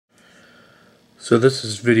So this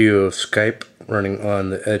is video of Skype running on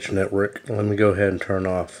the Edge network. Let me go ahead and turn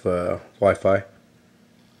off Wi-Fi.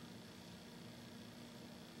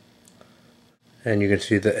 And you can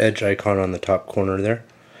see the Edge icon on the top corner there.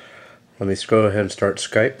 Let me go ahead and start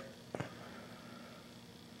Skype.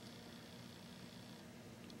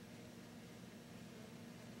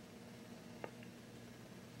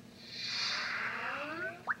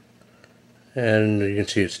 And you can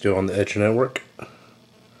see it's still on the Edge network.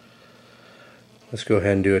 Let's go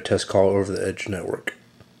ahead and do a test call over the Edge network.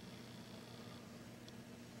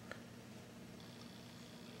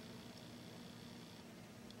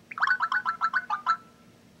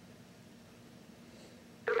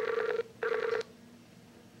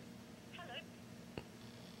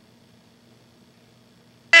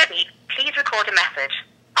 Please record a message.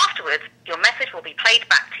 Afterwards, your message will be played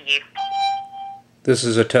back to you. This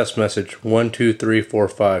is a test message. 1 2 3 4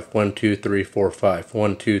 5 1 2 3 4 5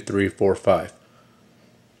 1 2 3 4 5.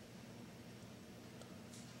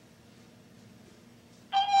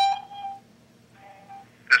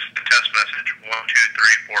 This is the test message. 1 2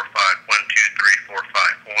 3 4 5 1 2 3 4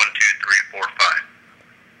 5 1 2 3 4 5.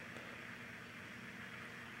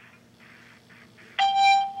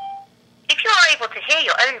 If you are able to hear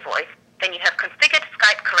your own voice, then you have configured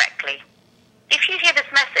Skype correctly. If you hear this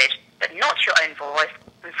message, but not your own voice,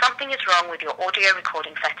 then something is wrong with your audio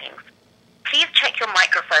recording settings. Please check your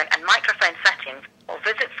microphone and microphone settings or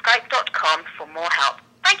visit skype.com for more help.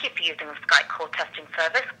 Thank you for using the Skype call testing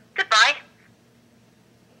service. Goodbye.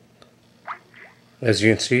 As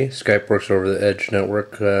you can see, Skype works over the Edge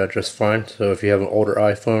network just fine. So if you have an older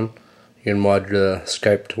iPhone, you can mod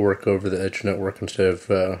Skype to work over the Edge network instead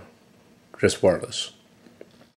of just wireless.